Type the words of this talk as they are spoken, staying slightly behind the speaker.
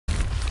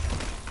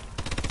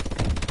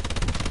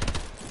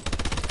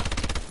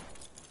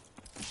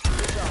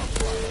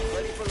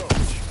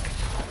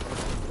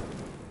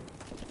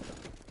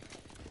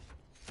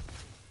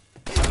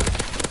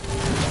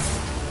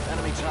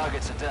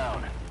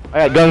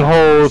I got gung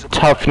ho,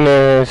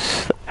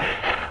 toughness,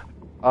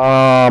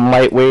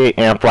 lightweight,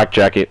 and flak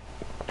jacket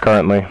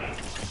currently.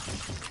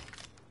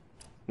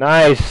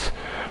 Nice.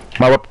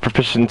 My weapon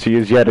proficiency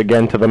is yet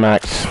again to the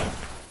max.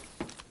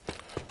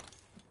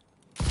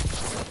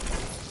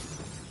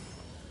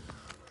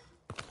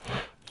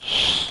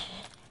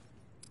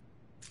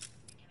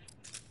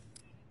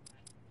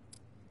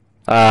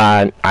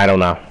 I don't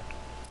know.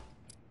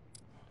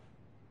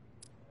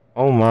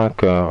 Oh my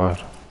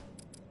god.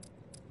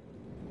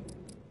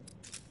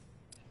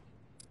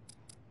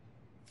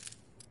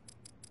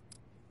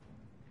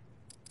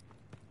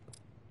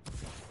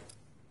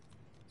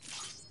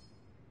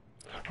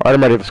 Alright,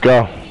 I'm ready, let's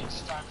go.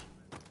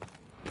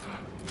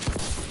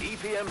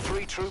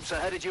 EPM-3 troops are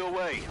headed your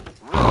way.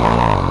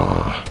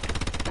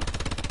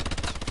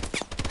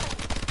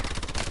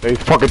 They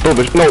fucking throw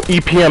this. No,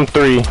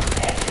 EPM-3.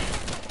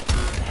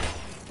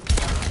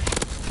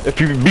 If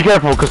you be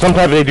careful, because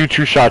sometimes they do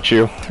two-shot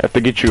you if they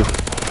get you.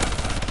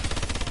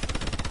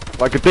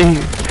 Like if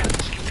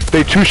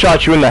they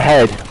two-shot you in the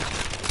head.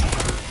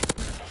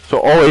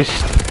 So always.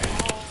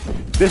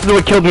 This is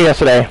what killed me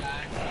yesterday.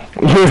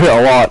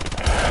 A lot.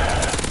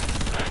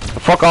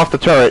 Fuck off the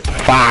turret.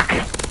 Fuck.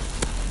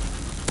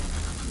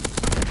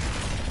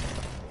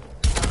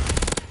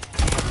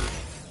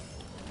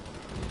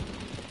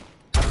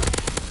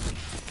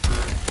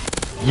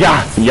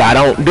 Yeah,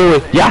 don't do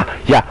it. Yeah.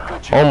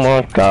 Oh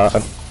my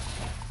god.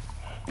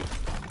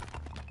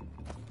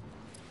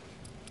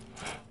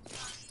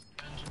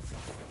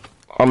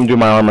 I'm gonna do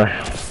my armor.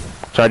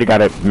 So I already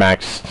got it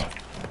maxed.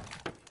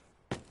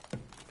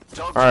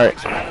 Alright.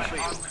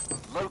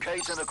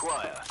 Locate and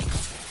acquire.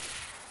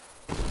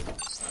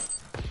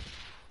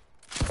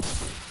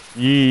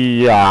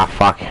 Yeah,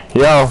 fuck.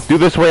 Yo, do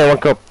this way and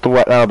look up the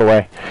out of the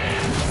way.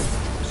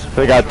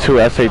 They got two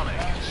SA.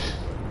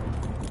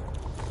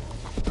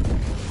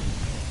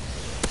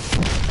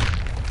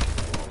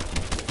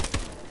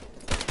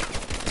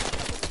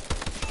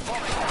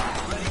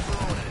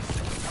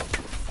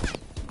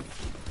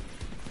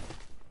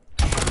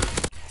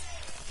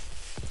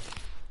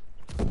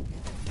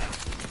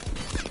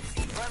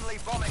 Friendly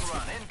bombing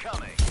run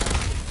incoming.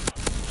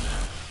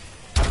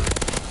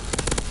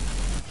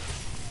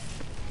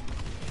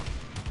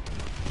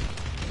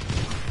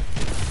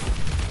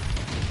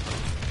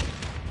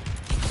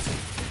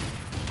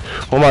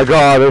 Oh my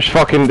god,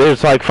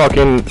 there's like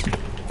fucking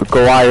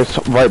Goliaths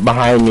right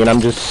behind me and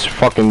I'm just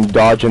fucking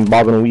dodging,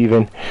 bobbing and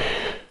weaving.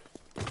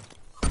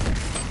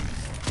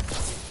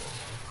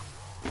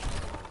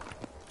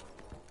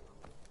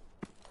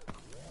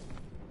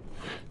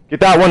 Get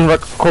that one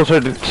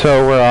closer to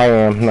where I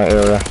am in that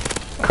area.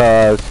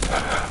 Cause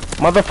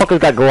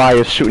motherfuckers got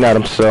Goliaths shooting at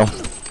him still.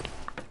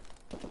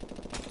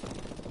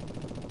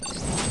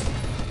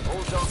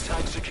 All dog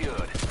tags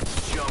secured.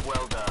 Job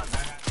well done.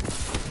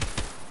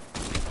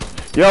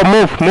 Yo,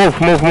 move.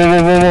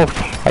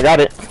 I got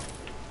it.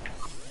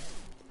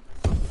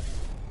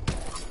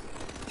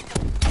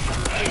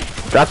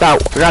 Got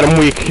that. Got him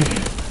weak.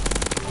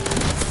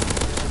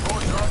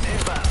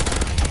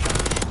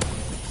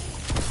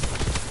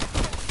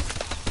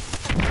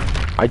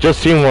 I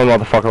just seen one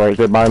motherfucker right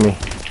there by me.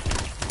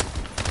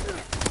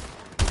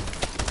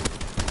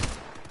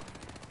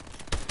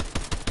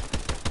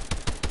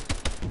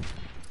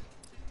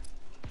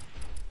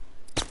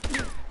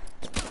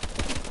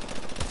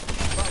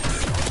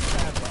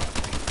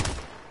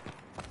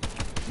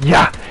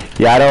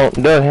 Yeah, I don't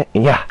do it.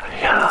 Yeah.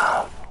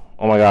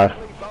 Oh my god.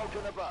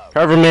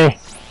 Cover me.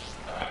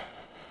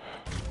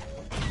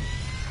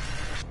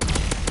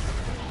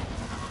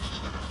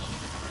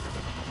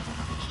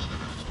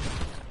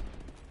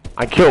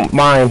 I killed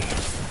mine.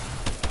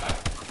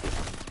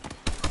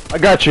 I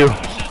got you.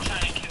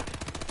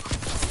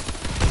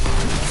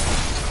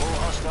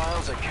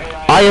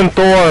 I am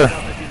Thor.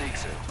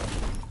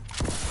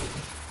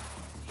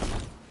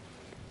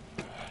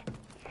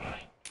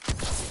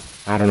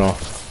 I don't know.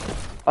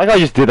 Like I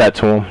just did that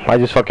to him. I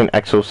just fucking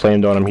Exo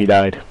slammed on him. He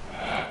died.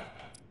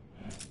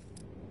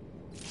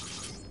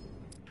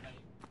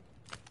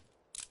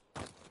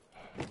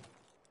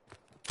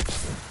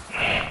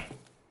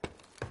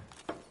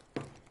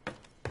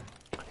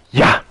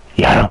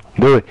 Yeah,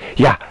 do it.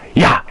 Yeah.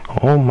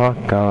 Oh my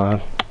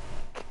god.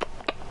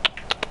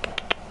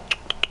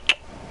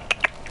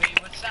 Wait,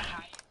 what's the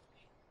high?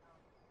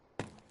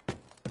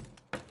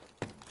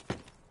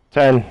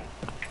 10.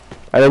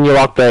 And then you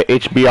lock the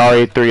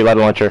HBR-A3 lead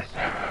launcher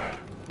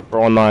for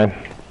online.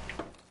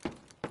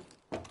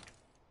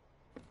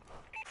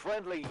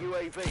 Friendly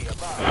UAV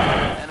above.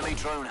 Enemy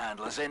drone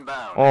handlers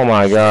inbound. Oh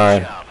my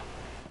god.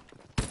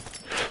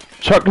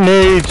 Chuck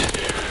nades.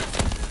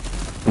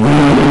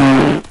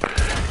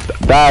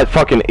 That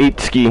fucking 8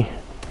 ski.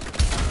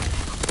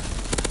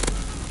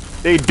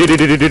 They did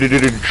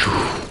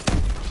drop.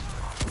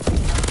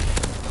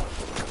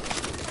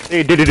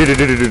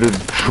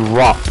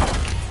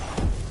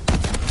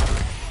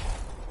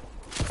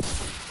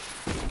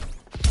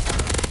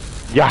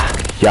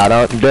 Yeah,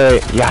 don't do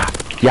it. Yeah.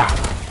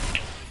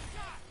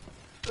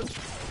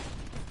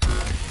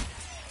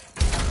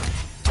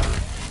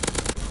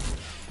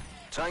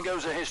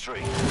 Tango's a history.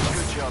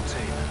 Good job,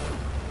 team.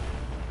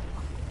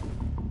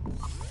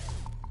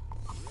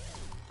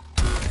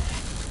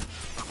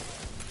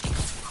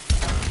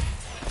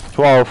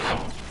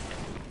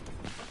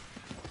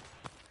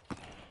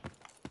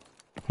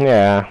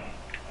 Yeah.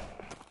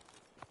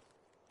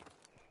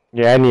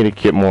 Yeah, I need to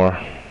get more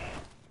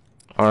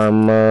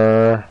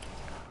armor.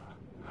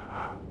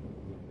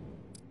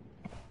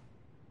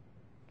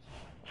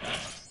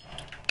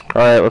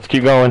 Alright, let's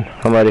keep going.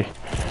 I'm ready.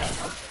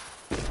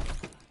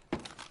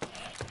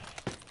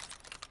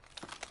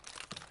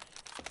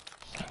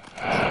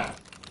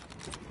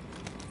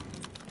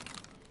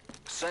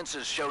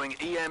 Sensors showing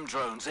EM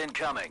drones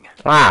incoming.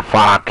 Ah,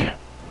 fuck.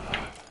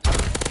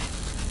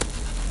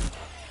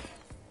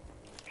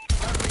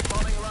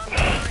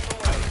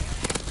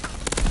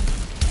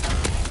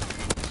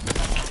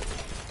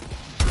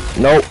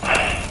 Nope.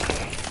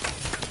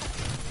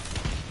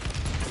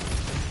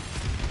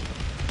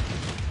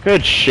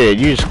 Good shit,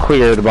 you just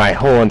cleared my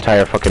whole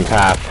entire fucking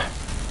path.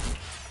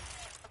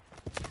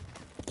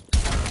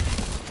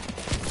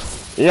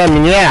 Yeah, I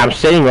mean, yeah, I'm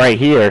staying right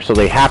here, so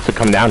they have to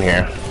come down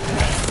here.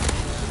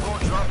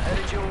 Support drop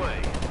headed your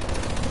way.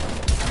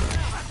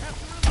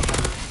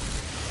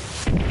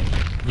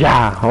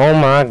 Yeah, oh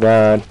my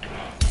god.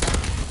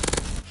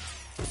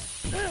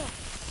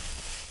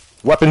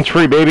 Weapons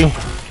free, baby.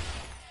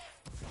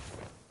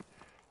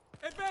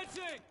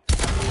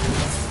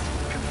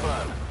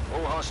 Confirm.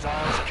 All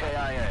hostiles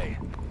KIA.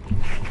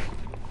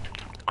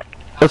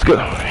 Let's go.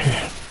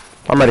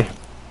 I'm ready.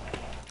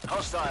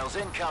 Hostiles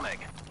incoming.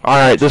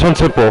 Alright, this one's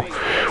simple.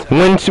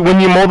 When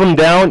you mow them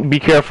down, be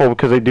careful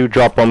because they do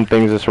drop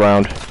things this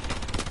round.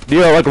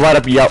 You know, like light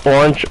up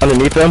orange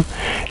underneath them,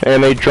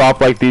 and they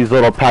drop like these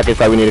little packets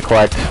that we need to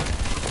collect.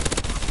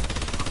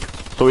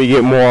 So we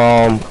get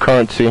more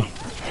currency.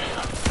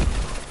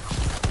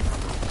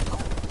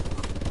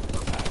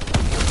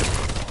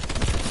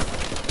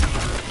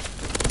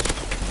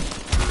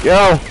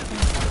 Yo!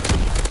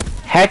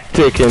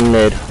 Hectic in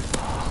mid.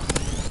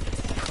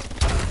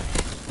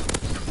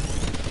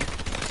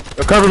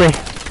 Yo, cover me.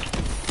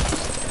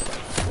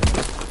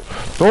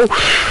 Oh!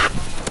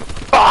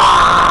 Ah!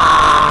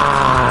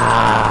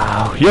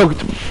 Yo!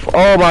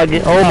 Oh my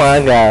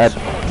god!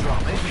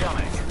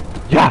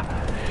 Yeah!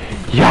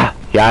 Yeah!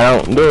 Yeah! I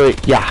don't do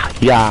it! Yeah!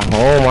 Yeah!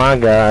 Oh my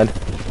god!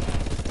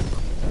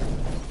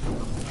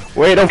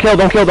 Wait! Don't kill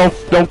the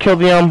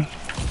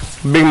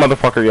big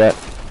motherfucker yet.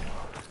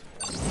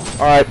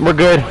 Alright, we're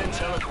good.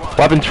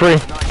 Weapons free.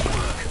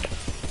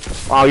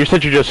 Wow, you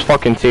said you just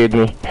fucking saved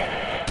me.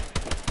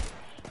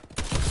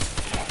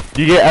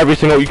 You get every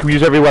single, you can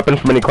use every weapon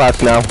from any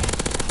class now. All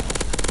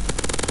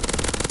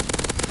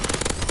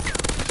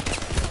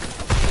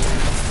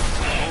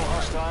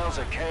hostiles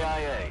are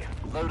KIA.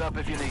 Load up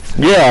if you need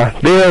to. Yeah,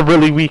 they are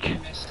really weak.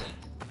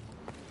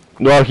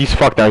 Well, he's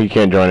fucked now, he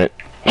can't join it.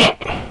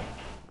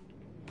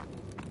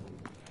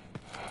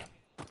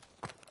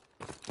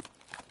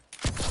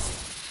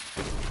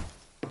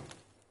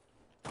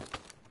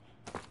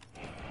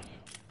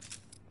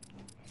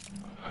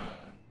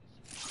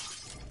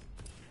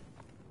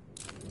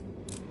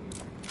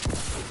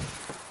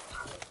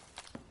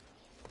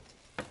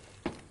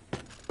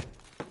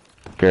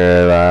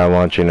 Girl, I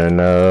want you to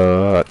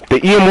know.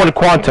 The EM1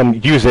 Quantum,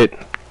 use it.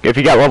 If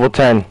you got level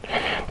 10,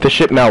 the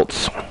shit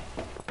melts.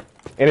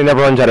 And it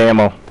never runs out of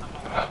ammo.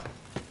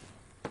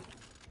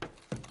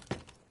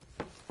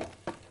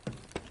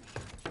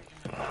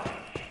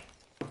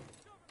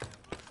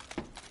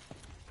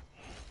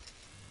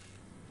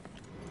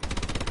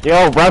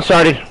 Yo, round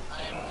started.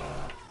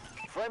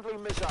 Friendly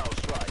missile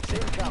strikes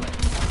incoming.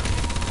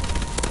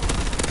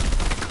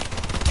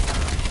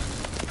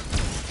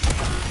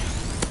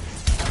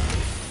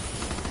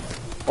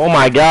 Oh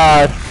my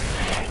god.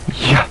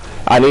 Yeah,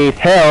 I need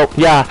help.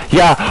 Yeah,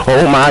 yeah.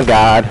 Oh my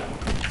god.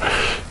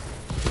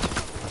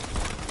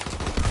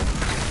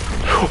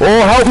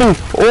 Oh, help me.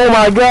 Oh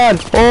my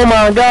god. Oh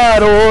my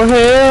god. Oh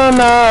hell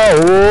no.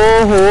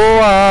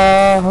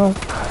 Oh,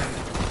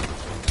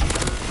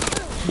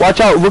 watch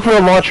out. Look for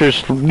the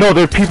launchers. No,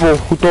 they're people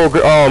who throw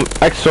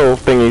exo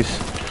thingies.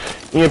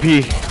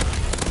 EMP.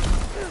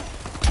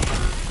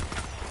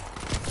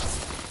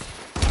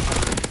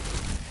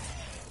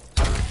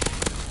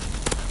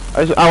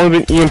 I only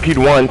been EMP'd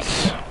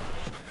once.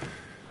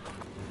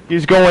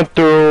 He's going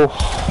through.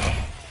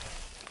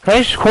 Can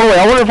I just correlate?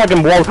 I wonder if I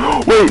can wall.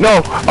 Wait,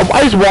 no.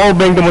 I just wall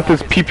banged him with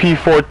this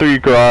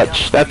PP43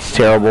 garage. That's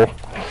terrible.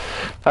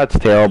 That's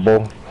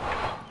terrible.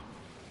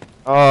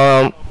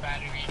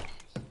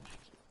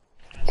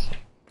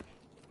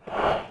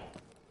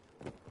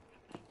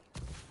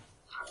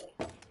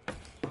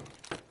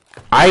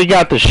 I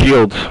got the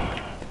shield.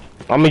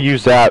 I'm gonna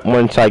use that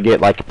once I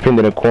get like pinned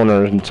in a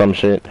corner and some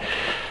shit.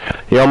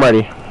 Yeah, I'm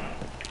ready.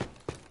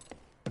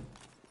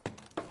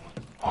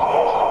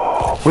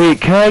 Wait,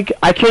 can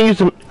I can't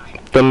use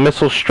the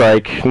missile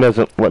strike. It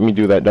doesn't let me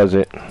do that, does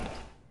it?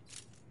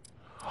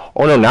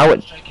 Oh no, now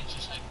it.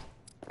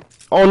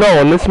 Oh no,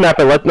 on this map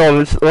on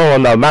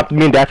the map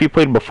me and Daffy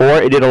played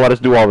before, it didn't let us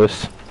do all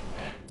this.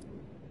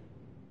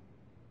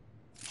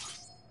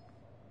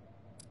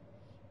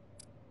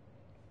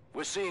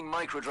 We're seeing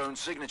microdrone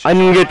signatures. I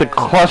didn't get the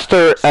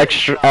cluster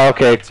extra.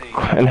 Okay,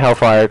 and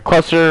Hellfire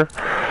cluster.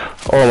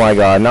 Oh my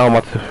god! Now I'm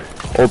about to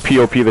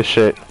OP this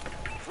shit.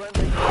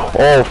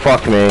 Oh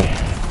fuck me.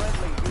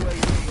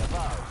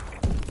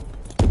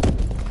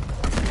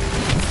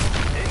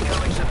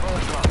 Incoming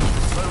support drop.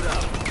 Load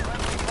up.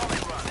 Friendly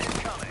run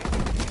incoming.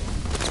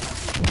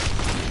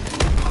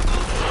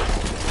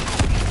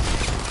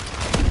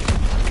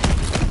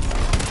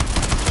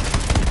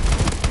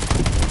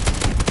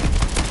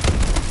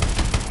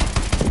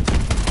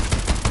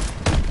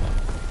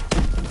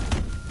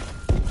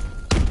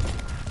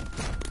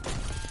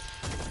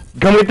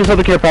 Come get this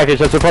other care package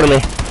that's in front of me.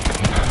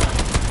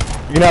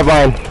 You can have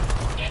mine.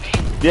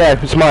 Yeah,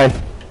 it's mine.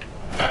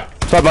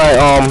 It's not my,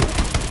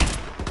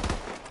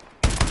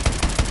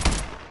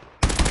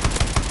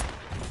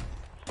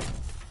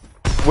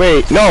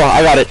 Wait, no,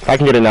 I got it. I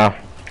can get it now.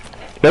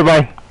 Never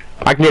mind.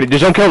 I can get it.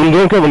 Just don't kill them.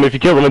 Don't kill them. If you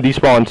kill them, it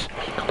despawns.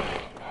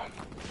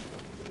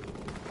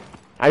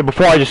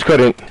 Before I just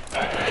couldn't.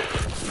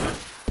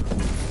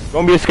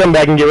 Don't be a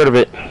scumbag and get rid of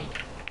it.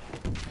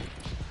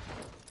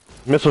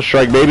 Missile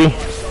strike, baby.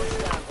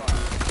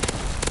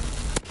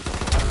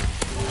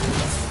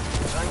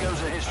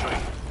 Tango's a history.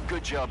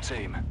 Good job,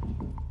 team.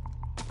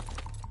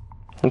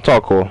 It's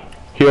all cool.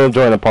 He'll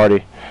join the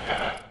party.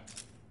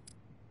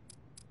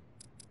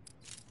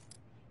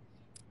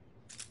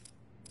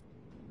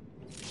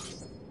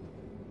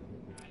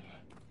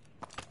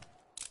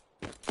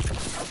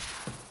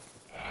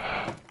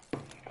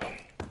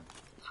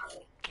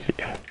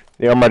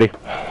 Yeah, I'm ready.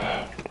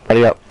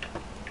 Ready up.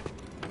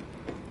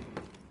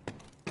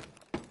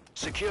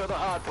 Secure the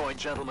hard point,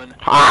 gentlemen.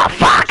 Ah,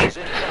 fuck!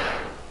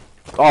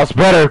 Oh, it's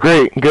better.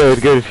 Great.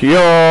 Good, good.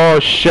 Yo,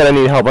 shit, I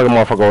need help like a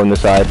motherfucker on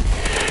this side.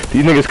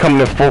 These niggas coming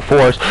in full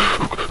force.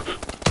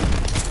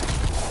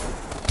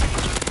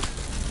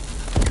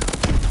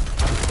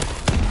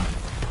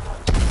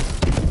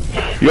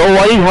 Yo,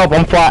 I need help.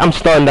 I'm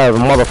stunned out of a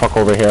motherfucker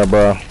over here,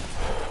 bro.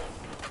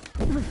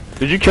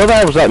 Did you kill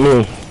that or was that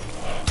me?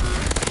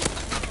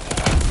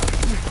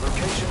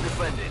 Location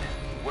defended.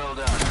 Well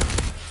done.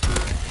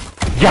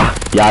 Yeah,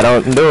 yeah,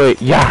 don't do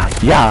it. Yeah,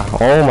 yeah.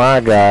 Oh my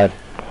god.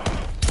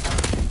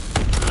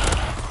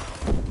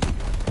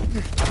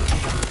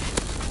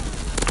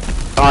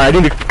 Alright, I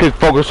need to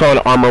focus on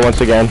armor once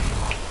again.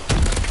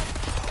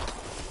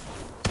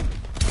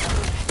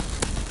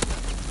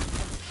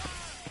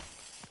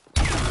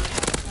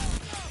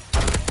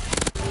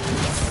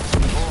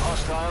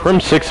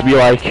 From 6 be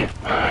like.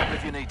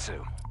 If you need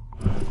to.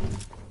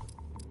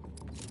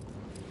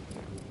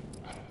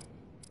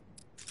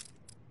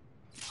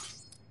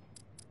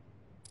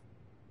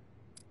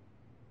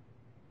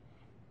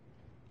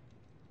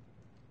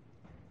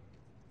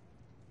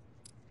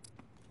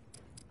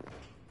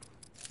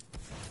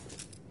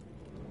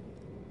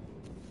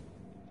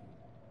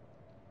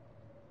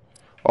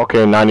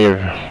 Okay, not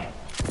here.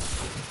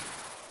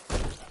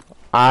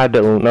 I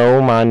don't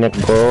know my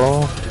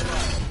nickel.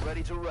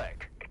 Ready to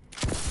wreck.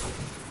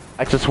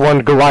 Access 1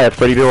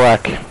 Goliath ready to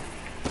wreck.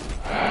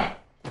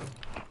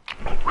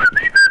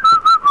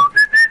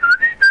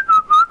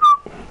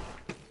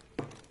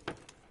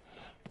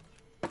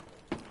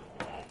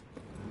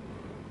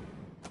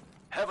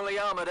 Heavily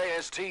armored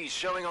ASTs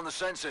showing on the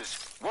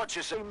sensors. Watch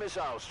your sea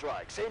missile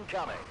strikes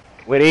incoming.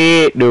 Wait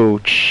it,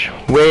 dude.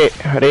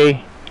 Wait,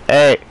 ready?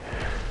 Hey.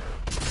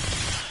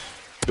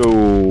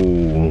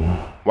 Ooh.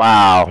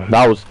 Wow,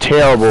 that was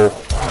terrible.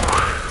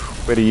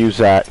 Way to use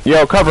that.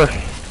 Yo, cover.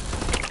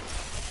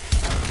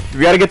 You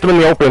gotta get them in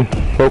the open,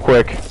 real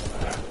quick.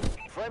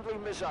 Friendly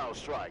missile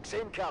strikes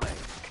incoming.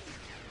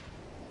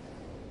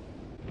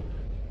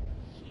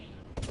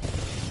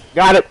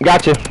 Got it,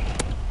 gotcha.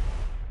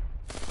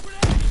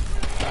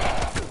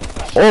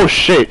 Oh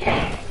shit.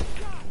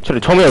 So they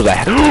told me I was a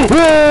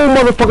oh,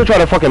 motherfucker tried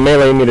to fucking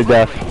melee me to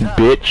death,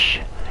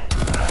 bitch.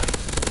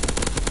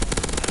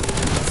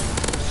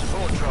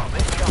 Support drop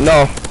incoming.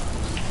 No.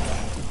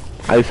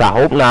 At least I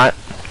hope not.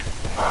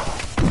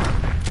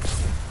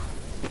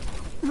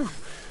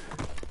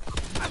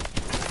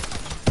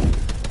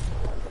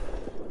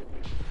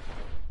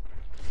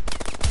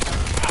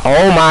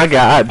 Oh my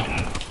god.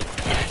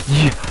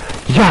 Yeah.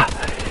 Yeah.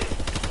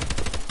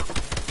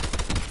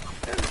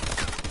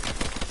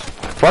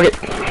 Fuck it.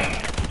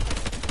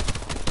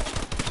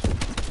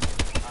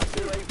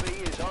 UAV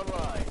is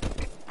online.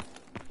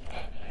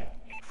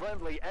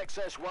 Friendly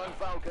XS-1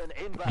 Falcon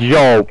inbound.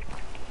 Yo.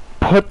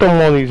 Put them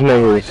on these Ally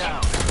niggas.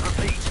 down.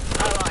 Repeat.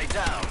 Ally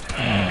down.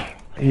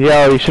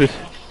 Yo, you should've.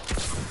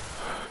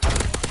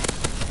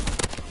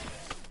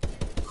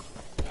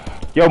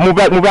 Yo, move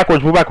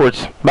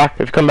backwards. Back,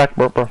 if you come back,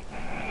 bro.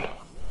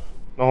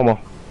 No homo.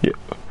 Yeah.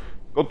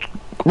 Go,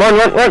 run,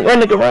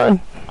 nigga, run.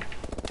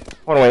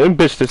 Hold on, wait, let me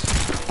bitch this.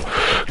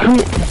 Come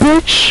here,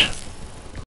 bitch.